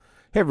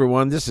Hey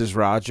everyone, this is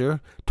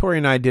Roger. Tori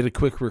and I did a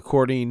quick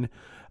recording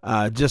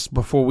just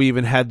before we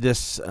even had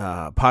this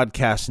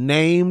podcast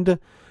named,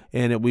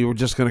 and we were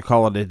just going to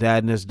call it A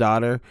Dad and His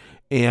Daughter.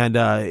 And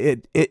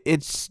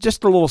it's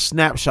just a little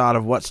snapshot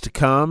of what's to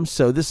come.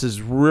 So this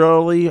is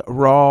really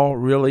raw,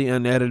 really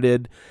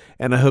unedited,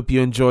 and I hope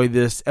you enjoy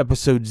this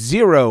episode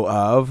 0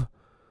 of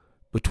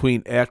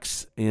Between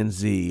X and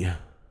Z.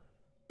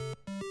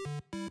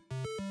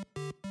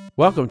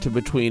 Welcome to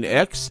Between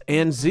X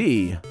and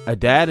Z, a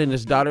dad and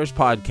his daughter's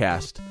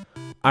podcast.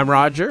 I'm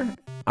Roger,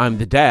 I'm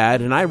the dad,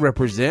 and I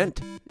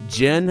represent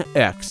Gen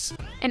X.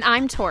 And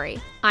I'm Tori.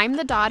 I'm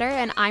the daughter,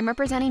 and I'm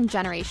representing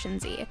Generation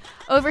Z.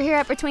 Over here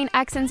at Between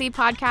X and Z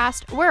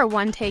podcast, we're a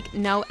one-take,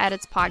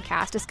 no-edits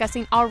podcast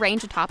discussing all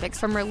range of topics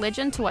from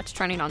religion to what's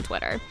trending on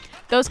Twitter.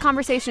 Those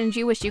conversations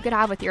you wish you could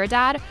have with your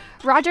dad,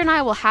 Roger and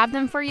I will have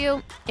them for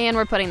you, and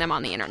we're putting them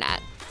on the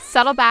internet.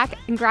 Settle back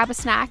and grab a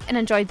snack and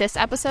enjoy this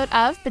episode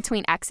of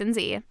Between X and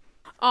Z.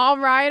 All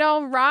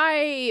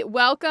right.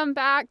 Welcome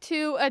back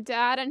to A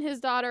Dad and His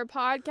Daughter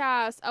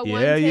podcast.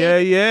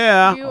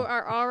 Yeah. You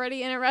are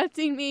already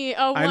interrupting me.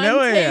 I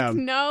know I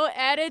am. No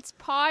edits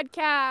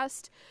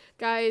podcast.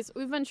 Guys,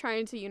 we've been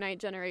trying to unite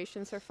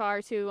generations for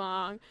far too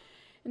long.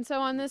 And so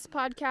on this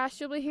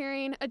podcast, you'll be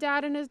hearing a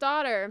dad and his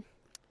daughter.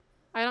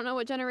 I don't know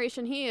what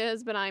generation he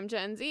is, but I'm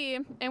Gen Z,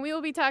 and we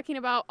will be talking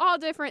about all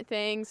different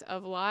things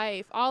of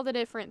life, all the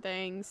different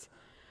things.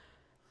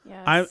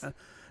 Yes.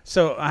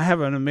 So I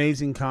have an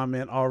amazing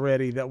comment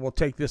already that will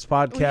take this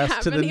podcast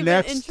to the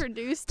next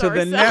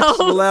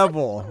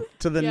level.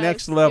 To the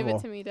next level. Give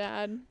it to me,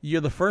 Dad.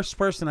 You're the first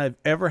person I've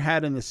ever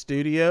had in the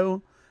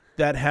studio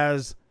that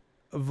has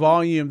a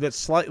volume that's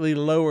slightly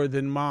lower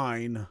than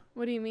mine.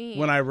 What do you mean?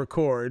 When I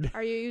record.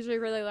 Are you usually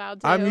really loud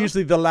too? I'm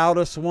usually the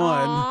loudest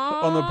one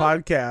on the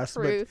podcast.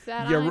 Proof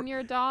that I'm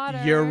your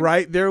daughter. You're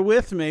right there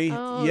with me.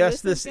 Oh,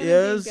 yes, this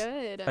is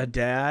good. A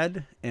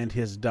Dad and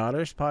His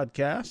Daughter's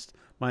podcast.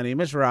 My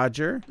name is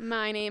Roger.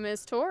 My name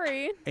is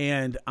Tori.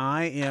 And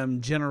I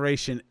am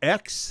Generation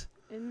X.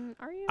 And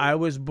are you? I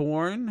was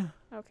born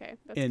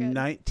in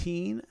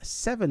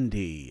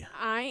 1970.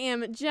 I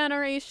am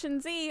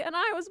Generation Z, and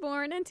I was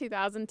born in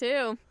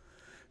 2002.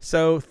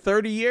 So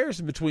 30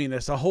 years between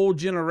us, a whole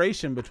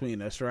generation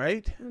between us,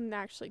 right?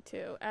 Actually,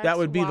 2. That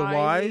would be the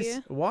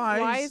Wise.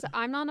 Wise.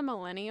 I'm not a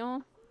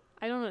millennial.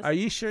 I don't know. Are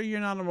you sure you're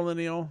not a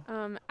millennial?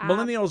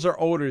 Millennials are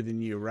older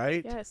than you,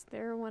 right? Yes,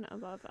 they're one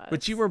above us.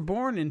 But you were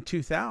born in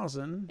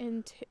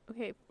 2000.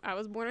 I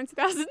was born in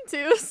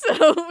 2002,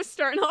 so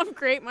starting off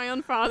great. My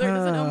own father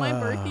doesn't know my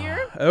birth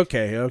year.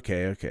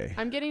 Okay.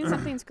 I'm getting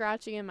something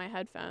scratchy in my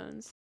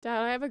headphones.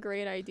 Dad, I have a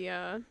great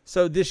idea.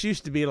 So this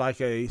used to be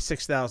like a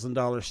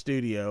 $6,000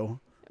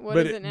 studio. What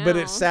is it now? But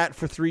it sat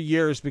for 3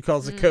 years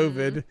because of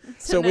COVID.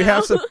 So we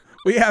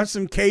have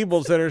some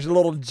cables that are a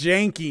little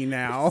janky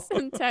now.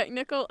 Some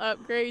technical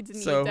upgrades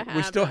need to happen. So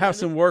we still have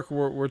some work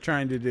we're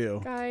trying to do.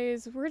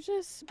 Guys, we're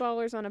just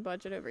ballers on a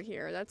budget over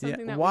here. That's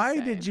something that Why we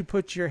say. did you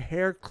put your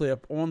hair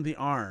clip on the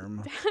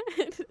arm?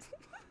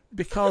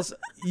 Because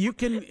you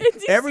can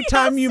every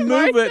time you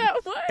move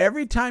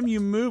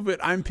it,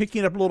 I'm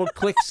picking up little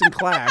clicks and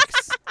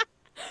clacks.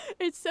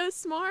 It's so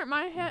smart.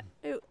 My head.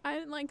 I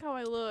didn't like how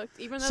I looked,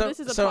 even though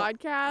this is a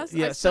podcast.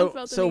 Yeah. I still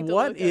felt the need to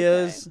look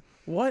okay.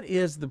 What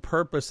is the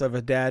purpose of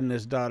A Dad and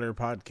His Daughter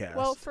podcast?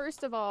 Well,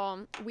 first of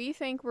all, we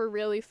think we're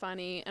really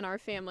funny, and our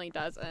family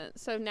doesn't.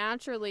 So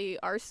naturally,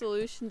 our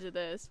solution to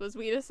this was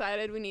we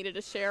decided we needed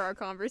to share our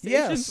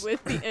conversations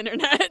with the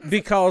internet.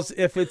 Because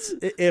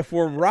if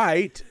we're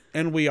right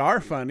and we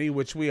are funny,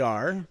 which we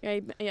are.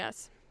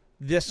 Yes.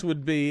 This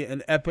would be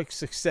an epic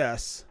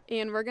success.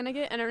 And we're going to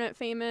get internet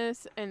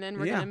famous, and then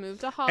we're going to move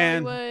to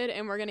Hollywood,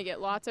 and we're going to get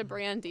lots of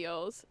brand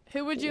deals.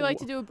 Who would you like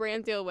to do a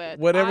brand deal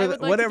with? I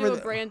would like to do a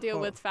brand deal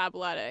with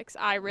Fabletics.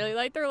 I really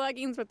like their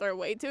leggings, but they're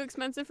way too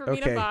expensive for me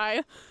to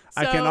buy.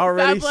 So I can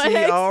already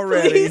see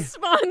please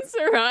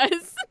sponsor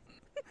us.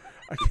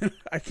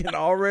 I can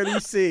already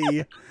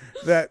see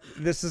that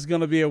this is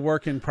going to be a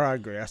work in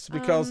progress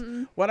because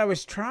what I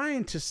was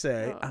trying to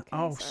say,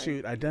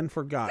 shoot, I done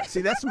forgot. See,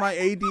 that's my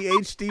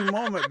ADHD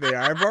moment there.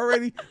 I've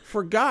already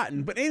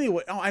forgotten. But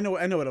anyway, I know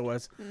what it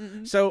was.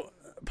 Mm-hmm. So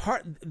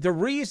part of the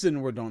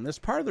reason we're doing this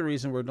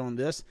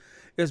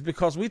is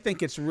because we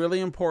think it's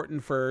really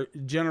important for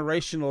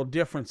generational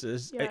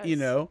differences,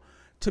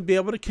 to be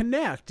able to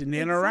connect and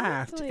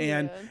interact.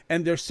 And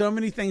there's so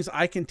many things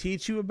I can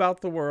teach you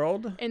about the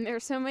world. And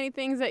there's so many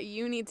things that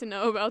you need to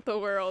know about the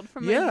world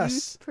from a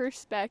youth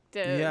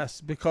perspective.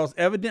 Yes, because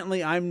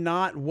evidently I'm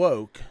not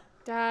woke.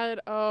 Dad,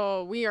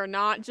 we are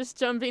not just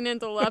jumping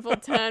into level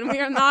 10. We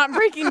are not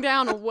breaking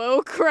down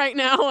woke right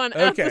now on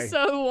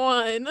episode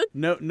 1.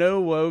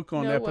 No woke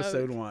on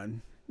episode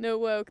 1. No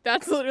woke.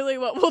 That's literally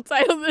what we'll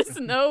title this.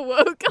 No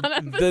woke on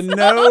episode. The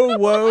no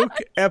woke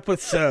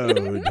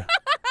episode.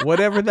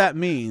 Whatever that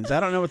means. I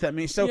don't know what that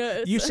means.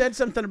 So you said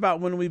something about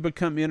when we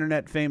become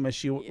internet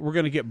famous, we're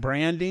going to get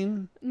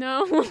branding.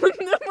 No,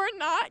 we're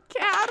not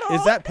cattle.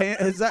 Is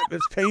that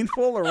it's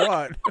painful or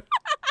what?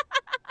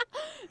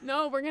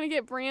 No, we're going to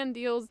get brand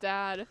deals,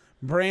 Dad.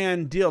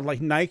 Brand deal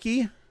like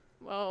Nike?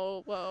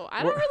 Whoa.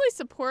 I don't really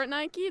support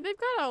Nike. They've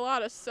got a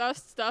lot of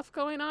sus stuff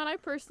going on. I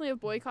personally have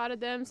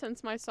boycotted them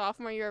since my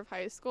sophomore year of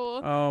high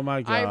school. Oh,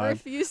 my God. I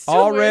refuse to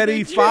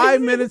Already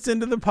 5 minutes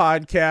into the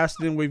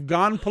podcast, and we've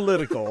gone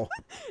political.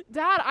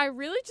 Dad, I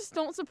really just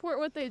don't support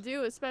what they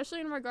do,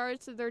 especially in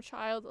regards to their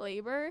child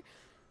labor.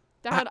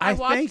 Dad, I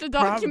watched a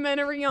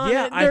documentary on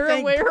it. They're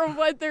aware of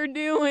what they're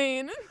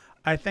doing.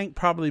 I think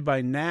probably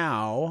by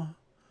now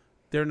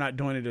they're not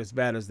doing it as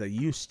bad as they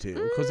used to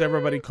because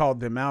everybody called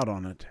them out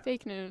on it.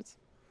 Fake news.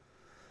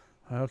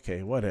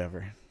 Okay,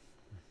 whatever.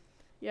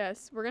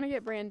 Yes, we're going to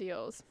get brand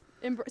deals.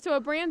 So a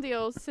brand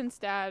deal, since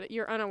Dad,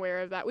 you're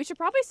unaware of that. We should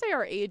probably say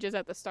our ages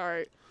at the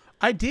start.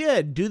 I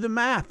did. Do the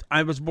math.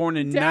 I was born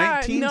in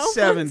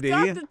 1970. No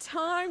one's got the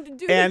time to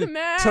do and the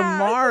math.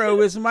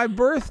 Tomorrow is my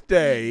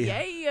birthday.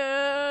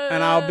 Yeah.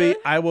 And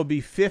I will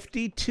be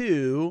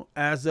 52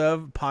 as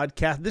of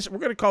podcast. We're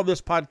going to call this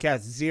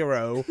podcast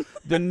 0,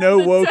 the No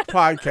Woke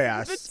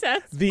podcast,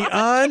 the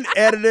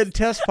unedited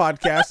test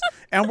podcast,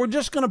 and we're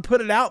just going to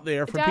put it out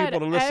there for people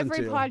to listen to.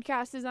 Every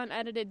podcast is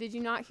unedited. Did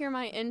you not hear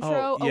my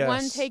intro? Oh, yes. A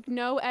one take,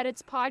 no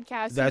edits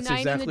podcast. That's uniting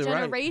exactly the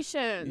right.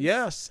 generations.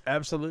 Yes,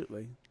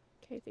 absolutely.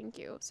 Okay, thank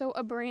you. So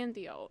a brand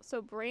deal.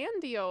 So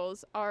brand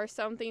deals are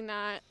something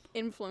that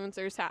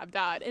influencers have,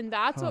 Dad. And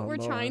that's what we're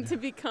trying to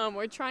become.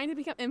 We're trying to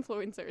become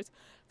influencers.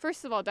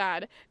 First of all,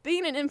 Dad,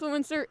 being an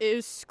influencer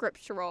is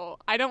scriptural.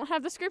 I don't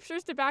have the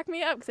scriptures to back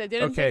me up because I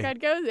didn't think I'd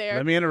go there.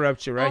 Let me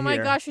interrupt you right here. Oh my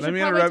gosh, you should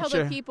probably tell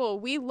the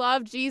people. We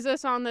love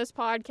Jesus on this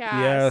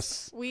podcast.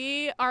 Yes.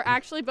 We are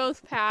actually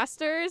both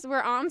pastors.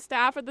 We're on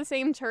staff at the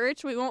same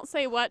church. We won't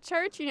say what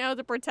church,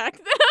 to protect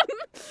them.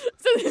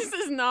 So this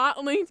is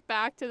not linked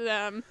back to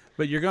them.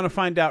 But you're going to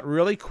find out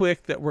really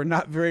quick that we're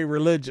not very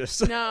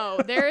religious. No,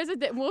 there is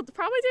we'll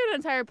probably do an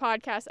entire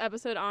podcast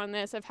episode on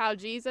this of how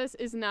Jesus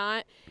is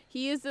not.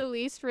 He is the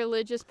least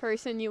religious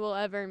person you will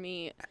ever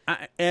meet.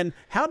 And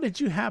how did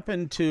you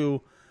happen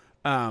to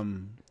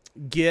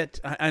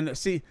get, and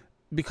see,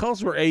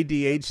 because we're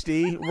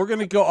ADHD, we're going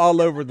to go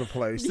all over the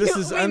place. This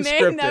is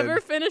unscripted. We may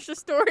never finish a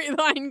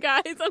storyline,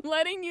 guys. I'm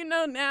letting you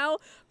know now.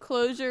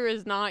 Closure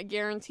is not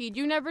guaranteed.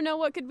 You never know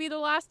what could be the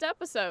last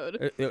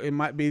episode. It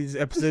might be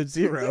episode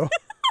 0.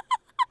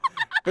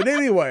 But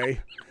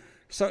anyway,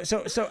 so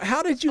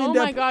how did you end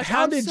up? Oh my gosh,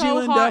 how I'm did so you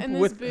end hot up in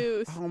with?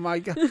 this booth. Oh my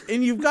God!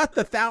 And you've got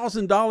the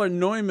 $1,000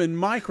 Neumann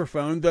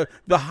microphone, the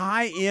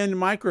high end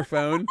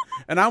microphone,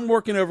 and I'm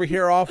working over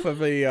here off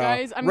of a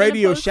Guys,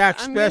 Radio Shack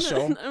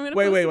special. I'm gonna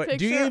wait. post a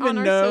Do you picture even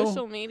on know? our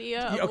social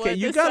media. Okay,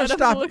 you gotta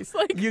stop.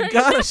 Like you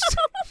gotta.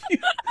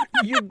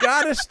 You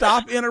gotta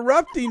stop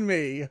interrupting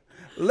me.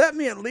 Let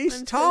me at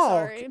least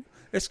talk. So sorry.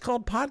 It's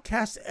called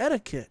podcast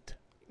etiquette.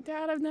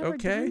 Dad, I've never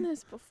done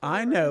this before.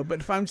 I know,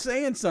 but if I'm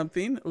saying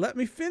something, let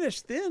me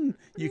finish, then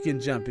you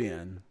can jump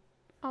in.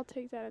 I'll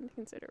take that into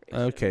consideration.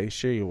 Okay,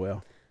 sure you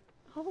will.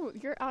 Oh,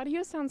 your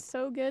audio sounds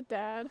so good,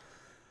 Dad.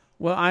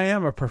 Well, I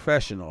am a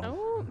professional.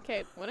 Oh,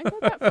 okay. Wouldn't go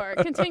that far.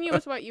 Continue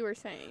with what you were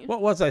saying.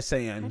 What was I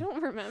saying? I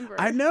don't remember.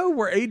 I know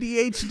we're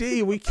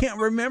ADHD. We can't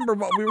remember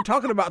what we were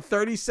talking about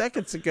 30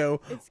 seconds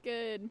ago. It's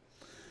good.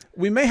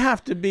 We may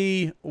have to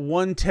be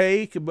one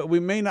take, but we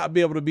may not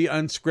be able to be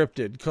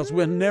unscripted because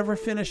we'll never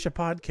finish a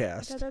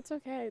podcast. Yeah, that's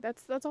okay.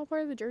 That's all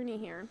part of the journey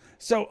here.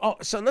 So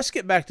let's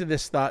get back to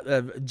this thought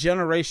of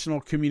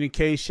generational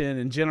communication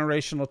and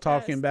generational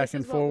talking back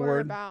and forward. What we're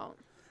about.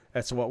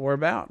 That's what we're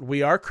about.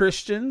 We are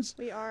Christians.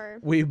 We are.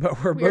 We're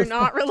both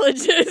not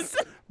religious.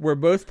 We're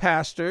both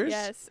pastors.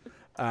 Yes.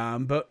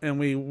 But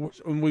we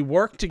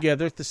work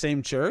together at the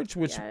same church,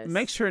 which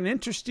makes for an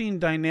interesting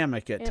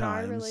dynamic at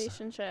times. In our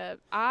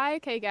relationship.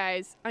 Okay,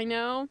 guys, I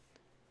know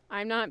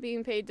I'm not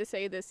being paid to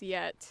say this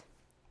yet.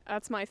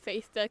 That's my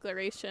faith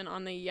declaration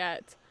on the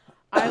yet.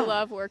 I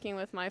love working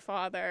with my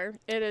father.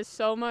 It is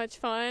so much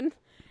fun.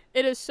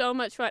 It is so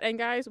much fun. And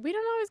guys, we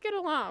don't always get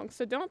along.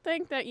 So don't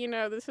think that,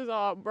 this is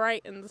all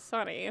bright and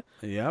sunny.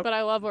 Yep. But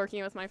I love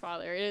working with my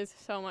father. It is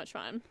so much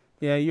fun.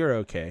 Yeah, you're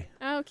okay.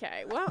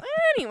 Okay. Well,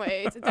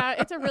 anyways,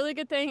 it's a really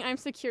good thing. I'm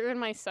secure in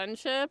my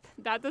sonship.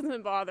 That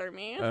doesn't bother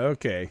me.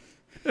 Okay.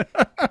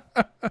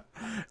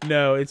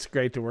 No, it's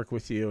great to work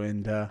with you,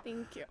 and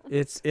thank you.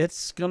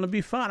 It's gonna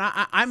be fun.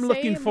 I'm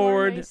looking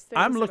forward. Nice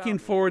I'm looking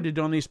forward to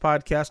doing these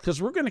podcasts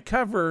because we're gonna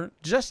cover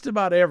just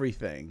about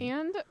everything.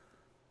 And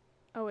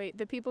oh wait,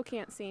 the people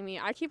can't see me.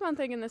 I keep on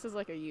thinking this is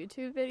like a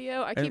YouTube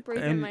video. I keep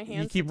raising my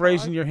hand. You keep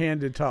raising your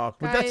hand to talk,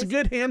 but that's a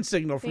good hand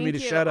signal for me to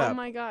shut up. Oh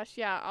my gosh,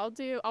 yeah,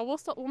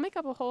 we'll make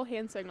up a whole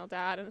hand signal,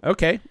 Dad.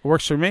 Okay,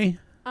 works for me.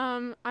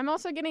 I'm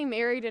also getting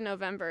married in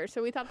November,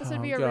 so we thought this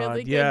would be a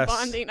really good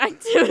bonding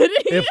activity.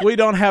 If we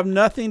don't have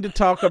nothing to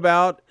talk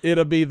about,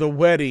 it'll be the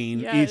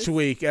wedding each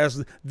week.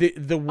 As the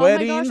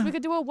wedding. Oh my gosh, we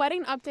could do a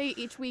wedding update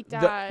each week,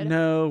 Dad.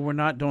 No, we're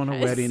not doing a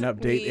wedding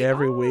update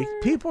every week.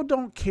 People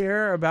don't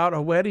care about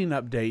a wedding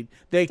update.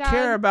 They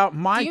care about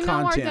my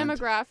content. Do you know our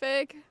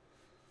demographic?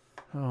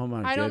 Oh my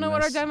goodness. I don't know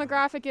what our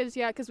demographic is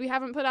yet because we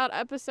haven't put out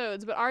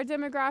episodes, but our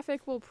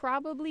demographic will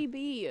probably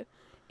be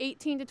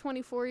 18 to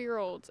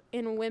 24-year-olds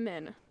and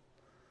women.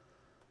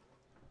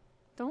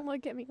 Don't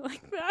look at me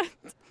like that.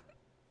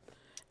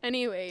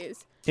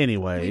 Anyways,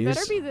 Anyways. We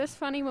better be this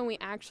funny when we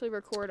actually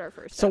record our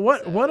first So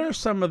episode. what are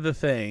some of the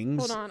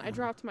things? Hold on, I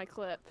dropped my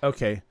clip.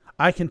 Okay.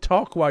 I can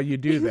talk while you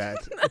do that.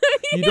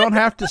 You don't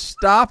have to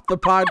stop the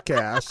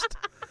podcast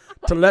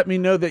to let me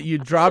know that you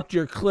dropped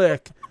your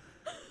clip,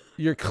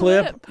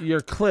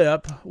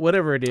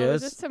 whatever it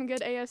is. Is this some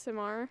good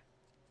ASMR?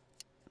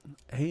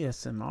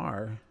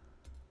 ASMR?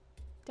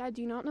 Dad,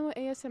 do you not know what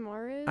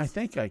ASMR is? I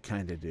think I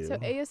kind of do. So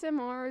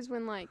ASMR is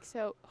when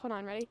hold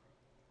on, ready?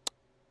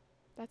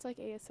 That's like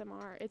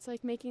ASMR. It's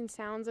like making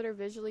sounds that are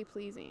visually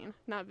pleasing.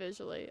 Not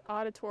visually,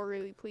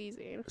 auditorily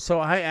pleasing. So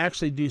I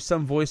actually do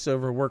some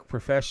voiceover work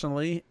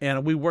professionally,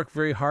 and we work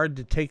very hard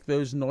to take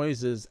those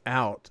noises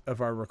out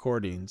of our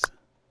recordings.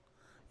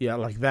 Yeah,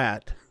 like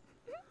that.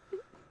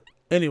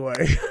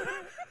 Anyway.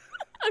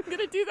 I'm going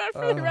to do that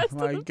for the rest of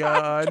the podcast.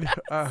 Oh, my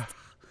God.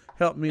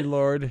 Help me,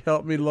 Lord.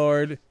 Help me,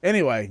 Lord.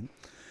 Anyway.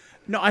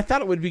 No, I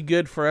thought it would be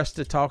good for us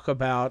to talk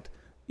about,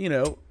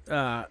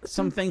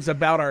 some things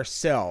about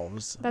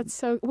ourselves. That's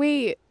so...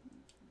 Wait.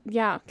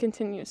 Yeah,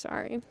 continue.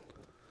 Sorry.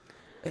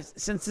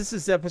 Since this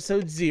is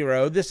episode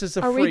 0, this is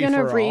a free-for-all. Are we going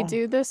to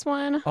redo this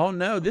one? Oh,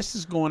 no. This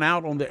is going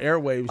out on the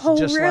airwaves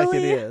just really? like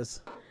it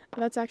is.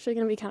 That's actually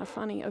going to be kind of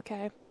funny.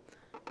 Okay.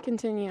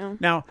 Continue.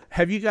 Now,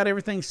 have you got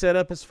everything set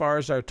up as far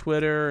as our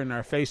Twitter and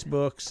our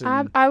Facebooks?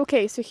 And,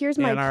 okay, so here's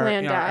my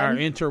plan, Dad. Our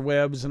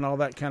interwebs and all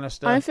that kind of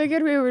stuff. I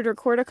figured we would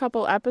record a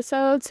couple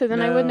episodes so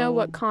then I would know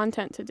what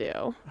content to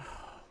do.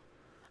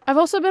 I've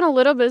also been a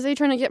little busy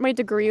trying to get my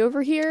degree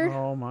over here.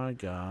 Oh, my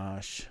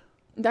gosh.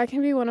 That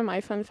can be one of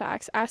my fun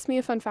facts. Ask me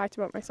a fun fact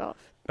about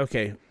myself.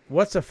 Okay,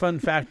 what's a fun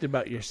fact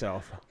about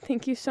yourself?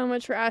 Thank you so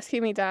much for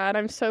asking me, Dad.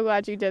 I'm so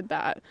glad you did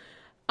that.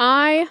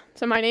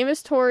 So my name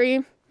is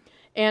Tori.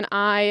 And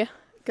I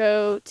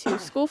go to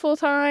school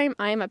full-time.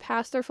 I am a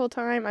pastor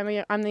full-time.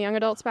 I'm the young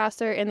adults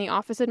pastor and the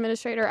office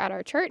administrator at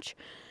our church.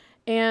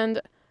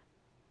 And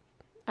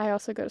I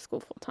also go to school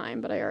full-time,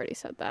 but I already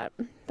said that.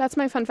 That's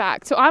my fun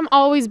fact. So I'm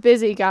always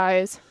busy,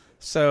 guys.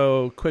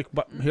 So,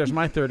 here's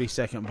my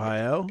 30-second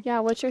bio.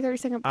 Yeah, what's your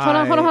 30-second?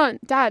 Hold on.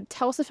 Dad,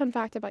 tell us a fun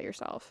fact about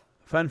yourself.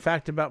 Fun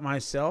fact about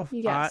myself?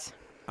 Yes.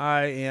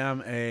 I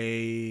am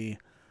a...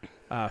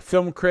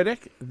 film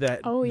critic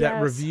that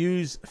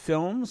reviews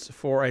films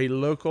for a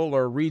local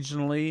or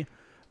regionally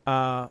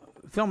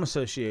film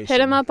association. Hit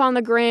them up on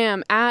the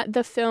gram at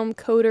the Film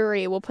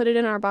Coterie. We'll put it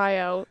in our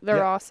bio.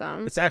 They're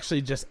awesome. It's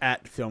actually just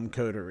at Film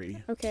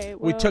Coterie. Okay.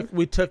 Well,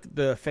 we took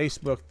the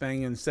Facebook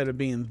thing, instead of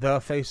being the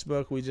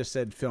Facebook, we just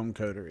said Film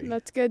Coterie.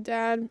 That's good,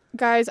 Dad.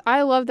 Guys,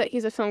 I love that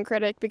he's a film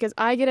critic because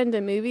I get into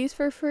movies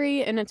for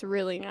free and it's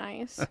really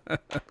nice.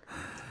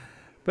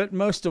 But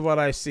most of what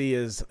I see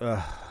is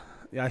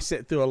I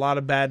sit through a lot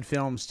of bad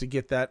films to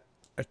get that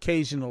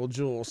occasional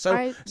jewel.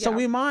 So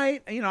we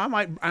might,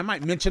 I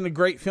might mention a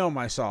great film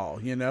I saw,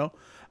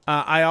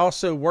 I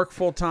also work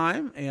full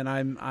time, and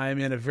I'm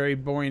in a very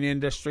boring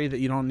industry that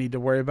you don't need to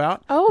worry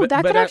about. Oh,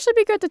 that could actually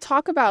be good to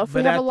talk about if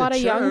we have a lot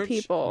of young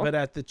people. But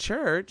at the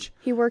church,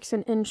 he works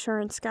in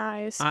insurance,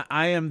 guys.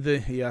 I am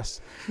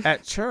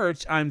at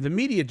church, I'm the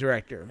media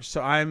director.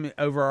 So I'm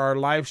over our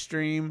live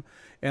stream,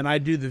 and I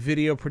do the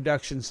video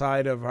production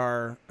side of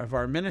our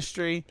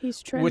ministry.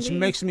 He's trendy. Which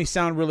makes me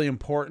sound really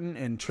important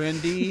and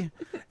trendy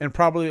and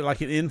probably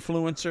like an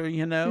influencer,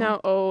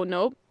 No,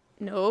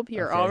 nope.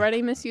 You're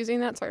already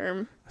misusing that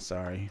term.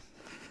 Sorry.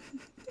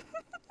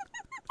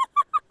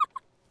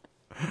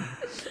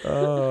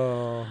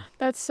 Oh.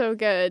 That's so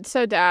good.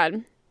 So,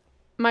 Dad,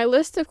 my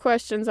list of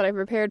questions that I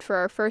prepared for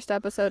our first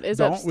episode is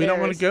upstairs. We don't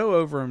want to go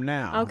over them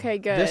now. Okay,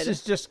 good. This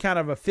is just kind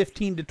of a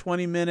 15 to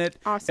 20 minute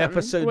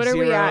episode. What are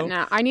 0. we at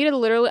now? I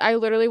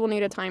literally will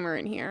need a timer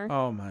in here.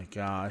 Oh my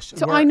gosh.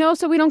 So I know,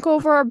 so we don't go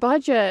over our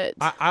budget.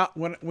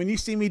 When you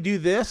see me do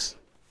this,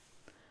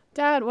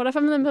 Dad, what if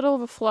I'm in the middle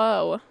of a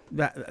flow?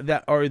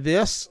 That or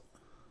this?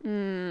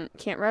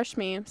 Can't rush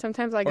me.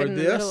 Sometimes I get in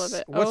the middle of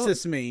it. What's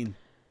this mean?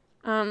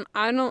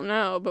 I don't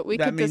know, but we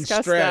could means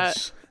discuss stretch.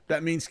 that.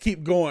 That means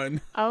keep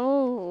going.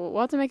 Oh,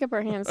 we'll have to make up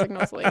our hand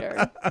signals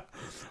later.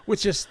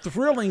 Which is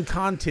thrilling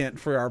content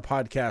for our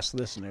podcast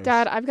listeners.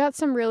 Dad, I've got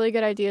some really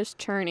good ideas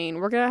churning.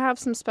 We're going to have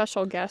some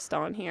special guests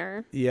on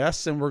here.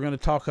 Yes, and we're going to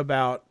talk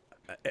about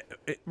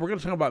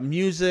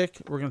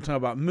music. We're going to talk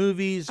about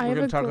movies. We're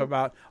going to talk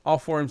about all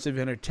forms of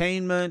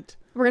entertainment.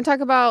 We're going to talk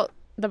about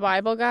the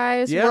Bible,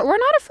 guys. Yep. We're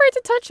not afraid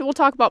to touch it. We'll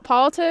talk about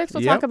politics.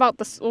 We'll talk about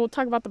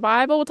the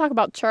Bible. We'll talk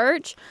about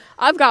church.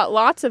 I've got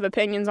lots of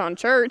opinions on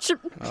church.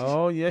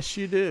 Oh, yes,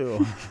 you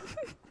do.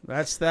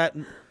 That's that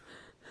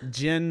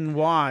Gen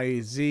Y,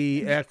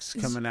 Z, X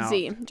coming out.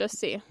 Just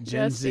Z.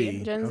 Gen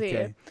Z.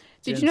 Okay.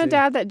 Did you know,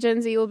 Dad, that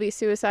Gen Z will be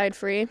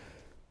suicide-free?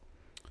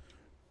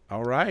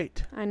 All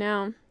right. I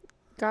know.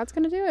 God's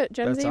going to do it.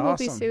 Gen Z will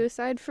be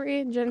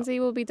suicide-free. Gen Z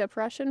will be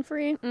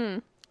depression-free.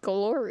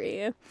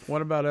 Glory.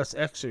 What about us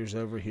Xers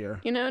over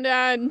here?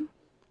 Dad,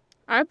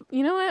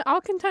 you know what?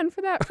 I'll contend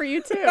for that for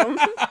you too.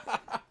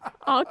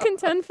 I'll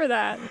contend for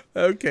that.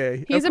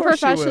 Okay. He's a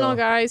professional,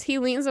 guys. He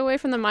leans away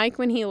from the mic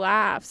when he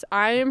laughs.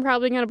 I am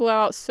probably going to blow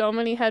out so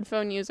many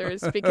headphone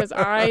users because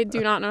I do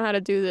not know how to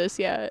do this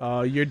yet.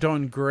 Oh, you're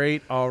doing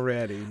great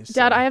already. So.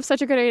 Dad, I have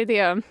such a good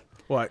idea.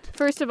 What?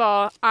 First of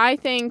all, I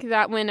think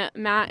that when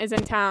Matt is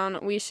in town,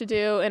 we should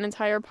do an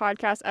entire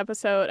podcast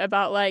episode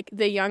about, like,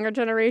 the younger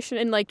generation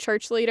and, like,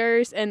 church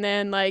leaders, and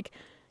then, like,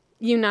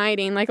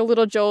 uniting, like a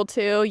little Joel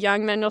 2,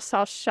 young men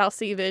shall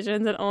see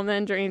visions and old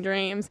men dream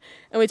dreams.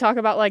 And we talk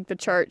about, like, the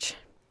church.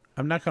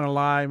 I'm not going to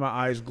lie, my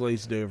eyes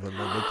glazed over a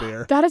little bit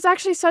there. That is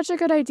actually such a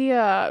good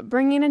idea,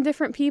 bringing in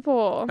different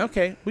people.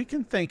 Okay, we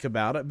can think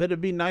about it, but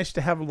it'd be nice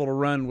to have a little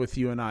run with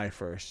you and I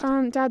first.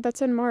 Dad, that's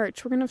in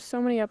March. We're going to have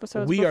so many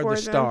episodes We before are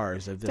the then.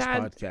 stars of this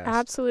Dad, podcast.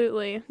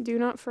 Absolutely. Do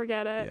not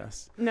forget it.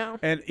 Yes. No.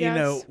 And, yes. you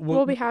know,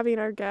 we'll be having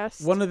our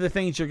guests. One of the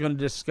things you're going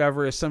to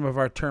discover is some of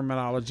our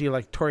terminology,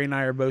 like Tori and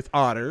I are both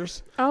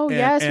otters. Oh,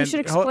 yes, we should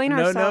explain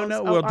ourselves.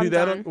 No. We'll do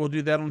that. We'll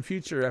do that on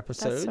future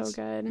episodes. That's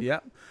so good.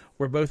 Yep.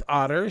 We're both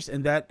otters,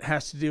 and that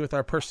has to do with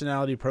our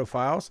personality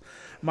profiles.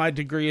 My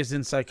degree is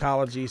in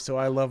psychology, so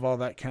I love all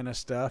that kind of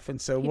stuff. And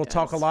so we'll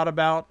talk a lot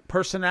about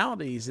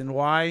personalities and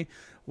why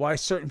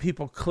certain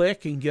people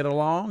click and get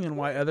along and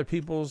why other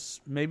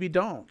people's maybe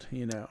don't,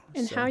 you know.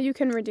 And how you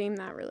can redeem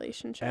that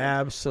relationship.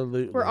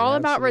 Absolutely. We're all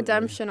about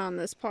redemption on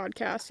this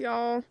podcast,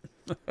 y'all.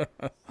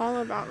 All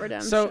about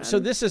redemption. So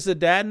this is the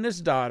dad and his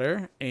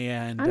daughter,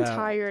 and I'm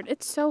tired.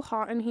 It's so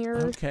hot in here.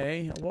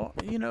 Okay. Well,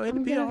 you know,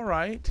 it'll be all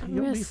right.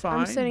 You'll be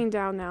fine. I'm sitting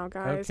down now,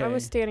 guys. Okay. I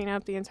was standing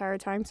up the entire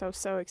time, so I was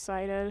so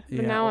excited.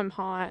 But now I'm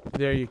hot.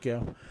 There you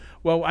go.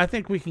 Well, I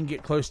think we can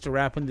get close to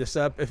wrapping this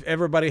up if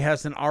everybody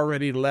hasn't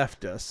already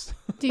left us.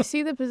 Do you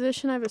see the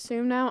position I've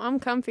assumed now? I'm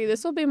comfy.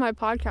 This will be my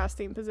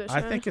podcasting position.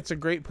 I think it's a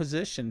great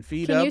position.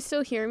 Feet up. Can you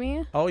still hear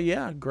me? Oh,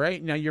 yeah.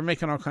 Great. Now, you're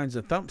making all kinds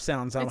of thump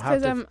sounds. I'm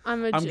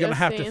going to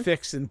have to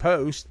fix in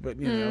post, but,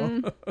 you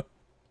know.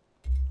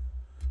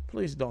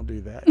 Please don't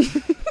do that.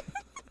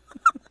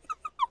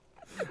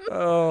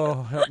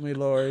 Oh, help me,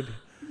 Lord.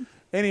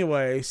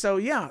 Anyway, so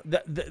yeah,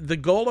 the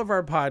goal of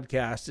our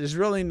podcast is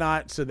really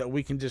not so that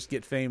we can just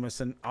get famous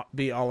and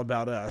be all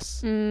about us.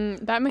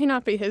 That may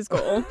not be his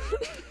goal.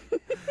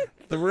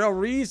 The real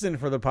reason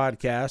for the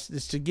podcast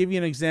is to give you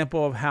an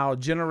example of how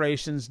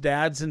generations,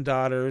 dads and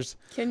daughters,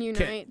 can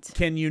unite.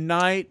 Can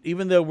unite,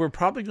 even though we're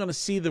probably going to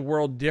see the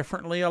world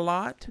differently a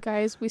lot.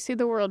 Guys, we see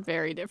the world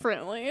very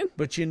differently.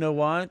 But you know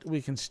what?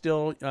 We can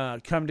still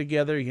come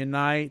together,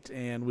 unite,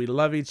 and we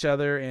love each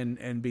other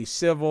and be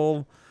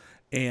civil.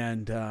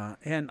 And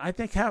I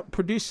think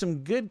produce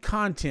some good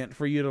content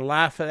for you to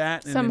laugh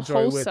at and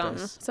enjoy with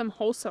us. Some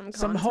wholesome content.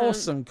 Some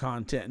wholesome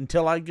content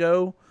until I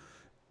go.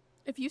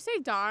 If you say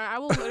die, I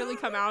will literally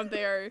come out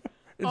there.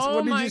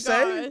 What did you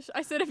say?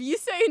 I said if you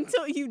say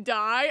until you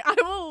die, I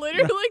will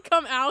literally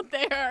come out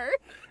there.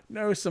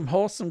 No, some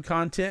wholesome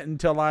content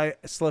until I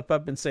slip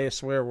up and say a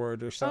swear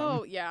word or something.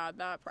 Oh yeah,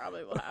 that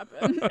probably will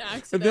happen.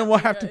 And then we'll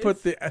have to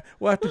put the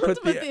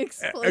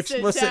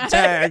explicit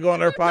tag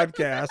on our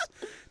podcast.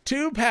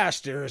 2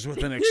 pastors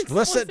with an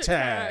explicit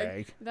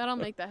tag. That'll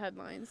make the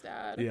headlines,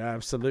 Dad. Yeah,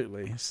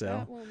 absolutely. So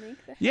that will make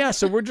the headlines. Yeah,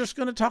 so we're just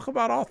going to talk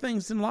about all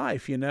things in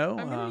life, you know.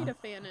 I'm gonna need a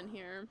fan in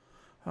here.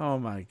 Oh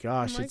my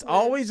gosh, it's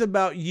always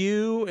about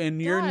you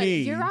and your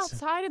needs. You're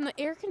outside in the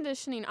air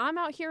conditioning. I'm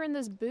out here in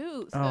this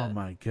booth. Oh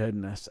my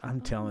goodness,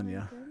 I'm telling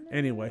you.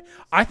 Anyway,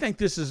 I think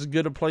this is as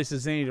good a place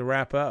as any to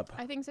wrap up.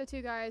 I think so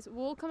too, guys.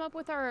 We'll come up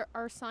with our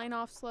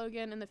sign-off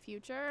slogan in the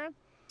future.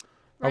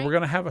 Right? Are we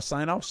going to have a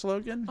sign-off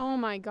slogan? Oh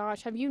my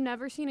gosh, have you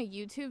never seen a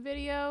YouTube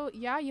video?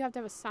 Yeah, you have to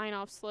have a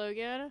sign-off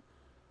slogan.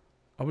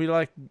 Are we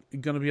going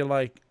to be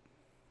like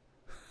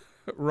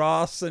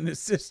Ross and his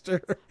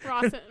sister?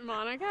 Ross and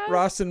Monica?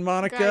 Ross and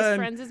Monica. Guys,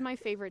 Friends is my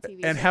favorite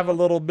TV show. And have a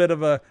little bit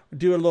of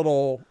do a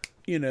little,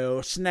 you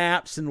know,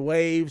 snaps and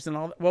waves and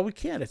all that. Well, we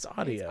can't. It's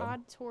audio. It's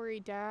odd, Tori,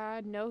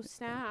 Dad. No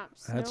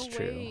snaps. That's no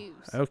true.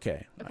 Waves.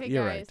 Okay.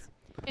 You're guys.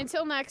 Right.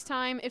 Until next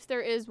time, if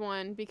there is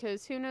one,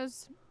 because who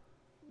knows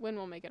when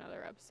we'll make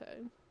another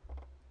episode.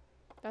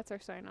 That's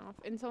our sign off.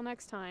 Until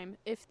next time,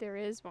 if there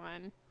is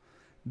one.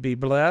 Be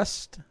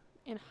blessed.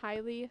 And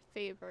highly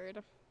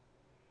flavored.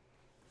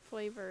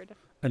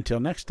 Until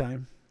next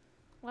time.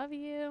 Love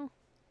you.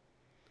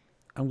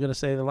 I'm going to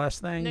say the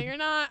last thing. No, you're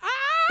not.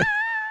 Ah!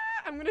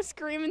 I'm going to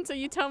scream until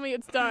you tell me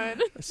it's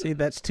done. See,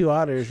 that's 2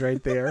 otters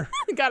right there.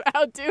 Gotta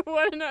outdo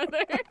one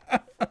another.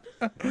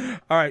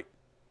 All right.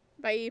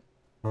 Bye.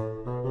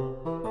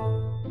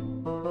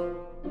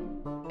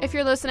 If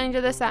you're listening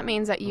to this, that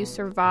means that you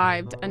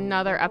survived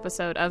another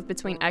episode of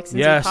Between X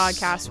and Z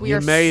podcast. We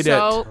are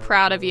so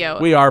proud of you.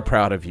 We are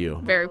proud of you.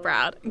 Very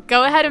proud.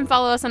 Go ahead and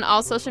follow us on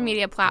all social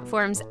media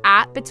platforms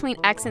at Between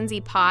X and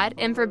Z Pod.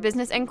 And for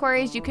business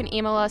inquiries, you can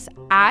email us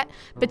at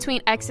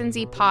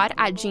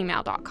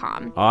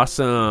betweenxandzpod@gmail.com.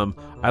 Awesome.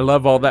 I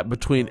love all that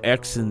Between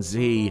X and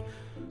Z.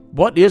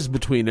 What is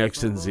Between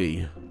X and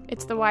Z?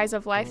 It's the whys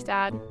of life,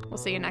 Dad. We'll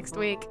see you next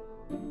week.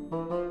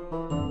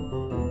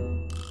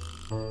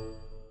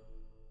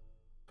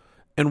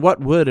 And what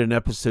would an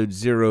episode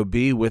 0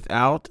 be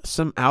without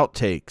some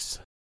outtakes?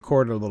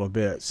 Record a little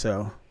bit,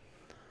 so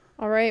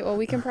All right. Well,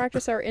 we can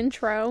practice our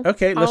intro.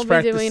 Okay, let's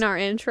practice. I'll be doing our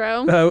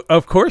intro.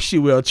 Of course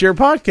you will. It's your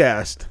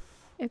podcast.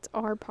 It's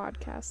our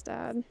podcast,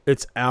 Dad.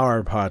 It's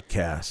our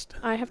podcast.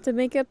 I have to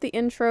make up the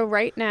intro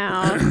right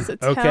now. So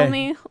tell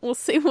me. We'll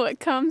see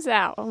what comes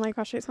out. Oh my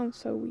gosh, it sounds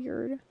so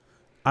weird.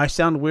 I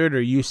sound weird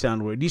or you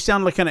sound weird? You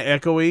sound like kind of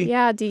echoey.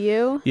 Yeah, do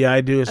you? Yeah,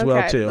 I do as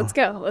well, too. Let's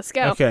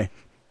go. Okay.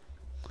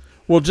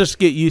 We'll just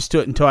get used to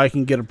it until I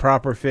can get a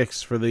proper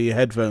fix for the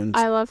headphones.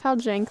 I love how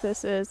jank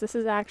this is. This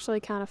is actually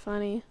kind of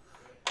funny.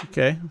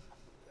 Okay.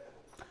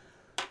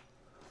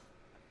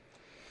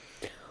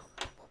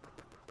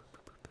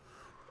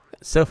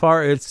 So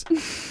far, it's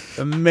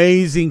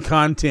amazing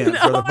content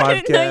for the podcast. I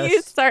didn't know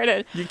you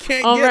started. You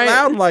can't get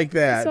loud like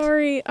that.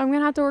 Sorry, I'm going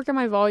to have to work on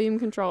my volume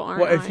control,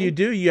 aren't I? Well, if you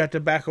do, you have to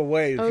back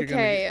away.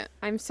 Okay,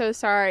 I'm so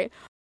sorry.